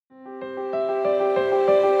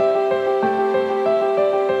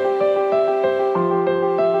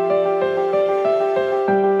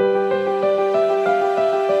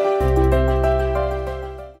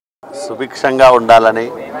సుభిక్షంగా ఉండాలని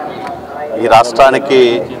ఈ రాష్ట్రానికి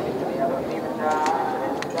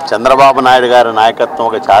చంద్రబాబు నాయుడు గారి నాయకత్వం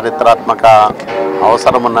ఒక చారిత్రాత్మక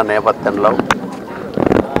అవసరం ఉన్న నేపథ్యంలో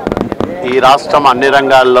ఈ రాష్ట్రం అన్ని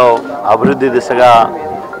రంగాల్లో అభివృద్ధి దిశగా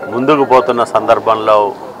ముందుకు పోతున్న సందర్భంలో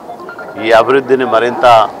ఈ అభివృద్ధిని మరింత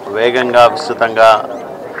వేగంగా విస్తృతంగా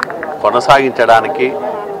కొనసాగించడానికి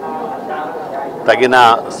తగిన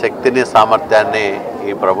శక్తిని సామర్థ్యాన్ని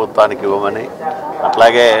ఈ ప్రభుత్వానికి ఇవ్వమని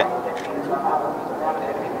అట్లాగే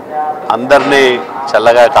అందరినీ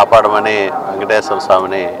చల్లగా కాపాడమని వెంకటేశ్వర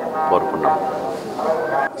స్వామిని కోరుకున్నాం.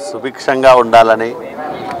 సుభిక్షంగా ఉండాలని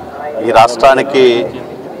ఈ రాష్ట్రానికి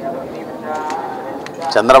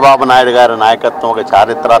చంద్రబాబు నాయుడు గారి నాయకత్వం ఒక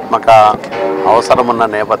చారిత్రాత్మక అవసరం ఉన్న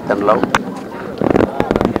నేపథ్యంలో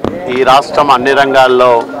ఈ రాష్ట్రం అన్ని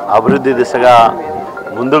రంగాల్లో అభివృద్ధి దిశగా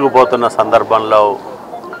ముందుకు పోతున్న సందర్భంలో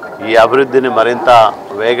ఈ అభివృద్ధిని మరింత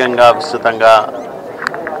వేగంగా విస్తృతంగా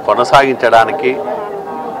కొనసాగించడానికి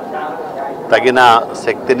తగిన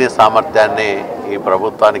శక్తిని సామర్థ్యాన్ని ఈ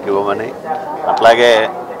ప్రభుత్వానికి ఇవ్వమని అట్లాగే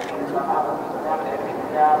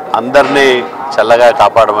అందరినీ చల్లగా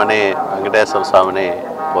కాపాడమని వెంకటేశ్వర స్వామిని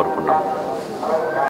కోరుకున్నాం.